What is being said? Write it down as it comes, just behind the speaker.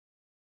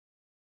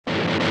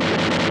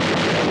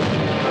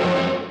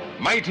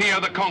Mighty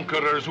are the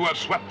conquerors who have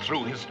swept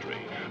through history,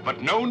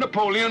 but no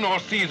Napoleon or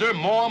Caesar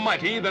more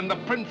mighty than the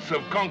prince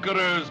of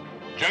conquerors,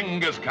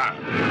 Genghis-Kan.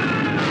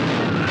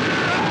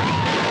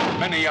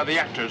 Many are the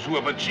actors who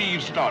have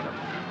achieved stardom,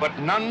 but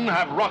none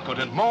have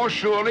rocketed more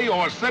surely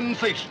or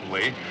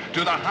sensationally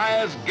to the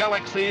highest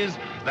galaxies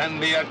than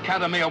the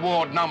Academy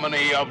Award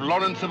nominee of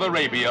Lawrence of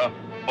Arabia,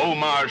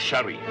 Omar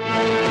Sharif.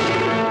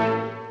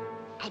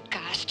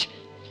 Outcast,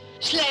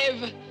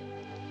 slave.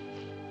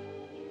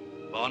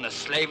 Born a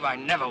slave I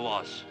never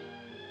was.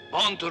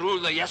 Born to rule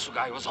the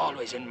Yasugai was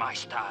always in my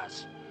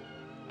stars.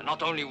 And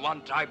not only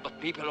one tribe, but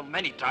people of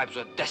many tribes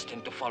were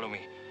destined to follow me,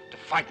 to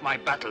fight my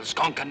battles,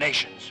 conquer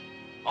nations.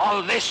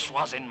 All this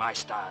was in my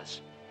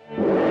stars.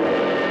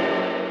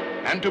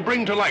 And to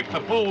bring to life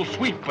the full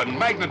sweep and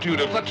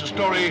magnitude of such a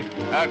story,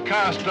 a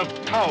cast of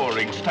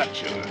towering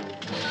stature.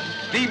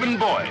 Stephen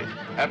Boyd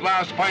at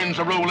last finds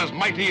a role as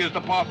mighty as the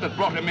part that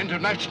brought him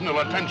international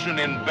attention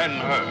in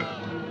Ben-Hur.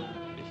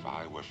 If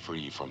I were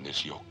free from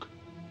this yoke,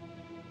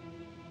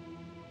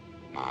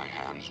 my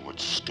hands would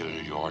still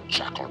your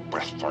jackal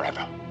breath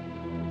forever.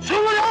 So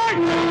would I!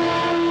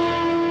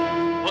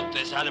 Put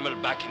this animal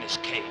back in his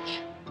cage.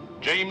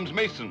 James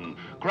Mason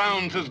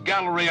crowns his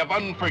gallery of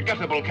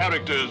unforgettable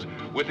characters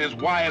with his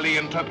wily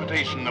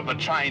interpretation of the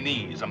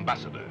Chinese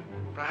ambassador.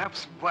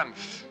 Perhaps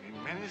once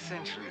in many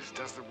centuries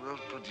does the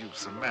world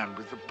produce a man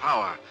with the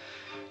power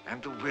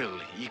and the will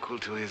equal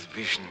to his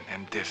vision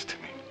and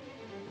destiny.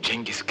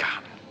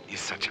 Genghis-Kan is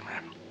such a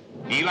man.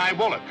 Eli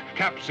Wallach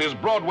caps his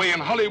Broadway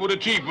and Hollywood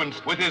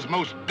achievements with his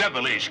most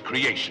devilish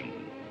creation.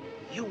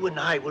 You and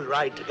I will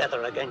ride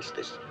together against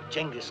this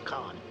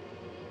Genghis-Khan.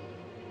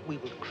 We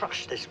will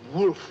crush this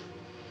wolf,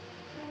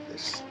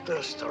 this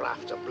thirster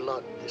after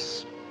blood,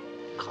 this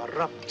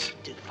corrupt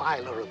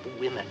defiler of the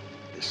women,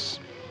 this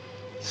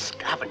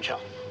scavenger.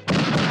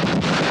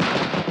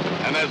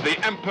 And as the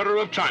Emperor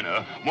of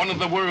China, one of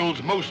the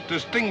world's most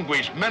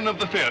distinguished men of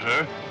the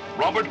theater,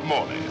 Robert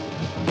Morley.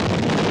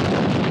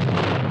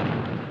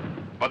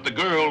 But the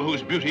girl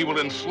whose beauty will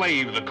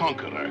enslave the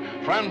conqueror,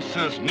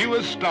 France's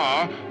newest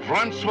star,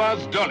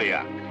 Françoise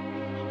Doliac.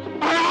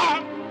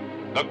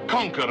 The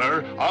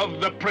conqueror of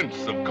the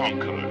Prince of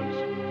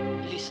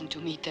Conquerors. Listen to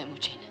me,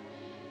 Temujin.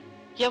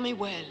 Hear me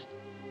well.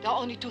 There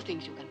are only two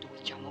things you can do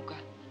with Chamuka.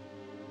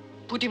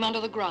 Put him under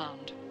the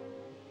ground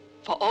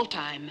for all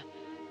time,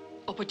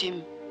 or put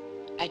him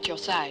at your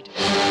side.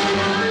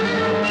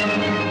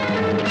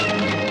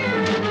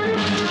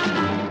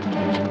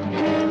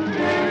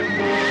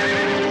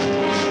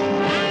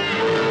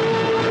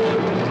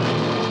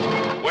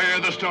 Where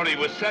the story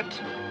was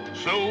set,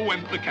 so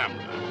went the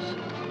cameras.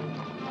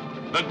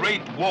 The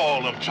Great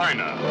Wall of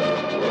China,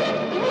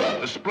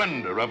 the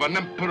splendor of an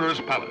emperor's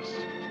palace.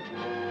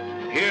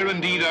 Here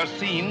indeed are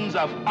scenes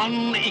of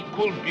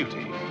unequaled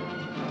beauty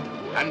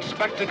and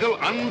spectacle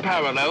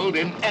unparalleled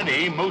in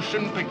any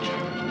motion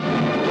picture.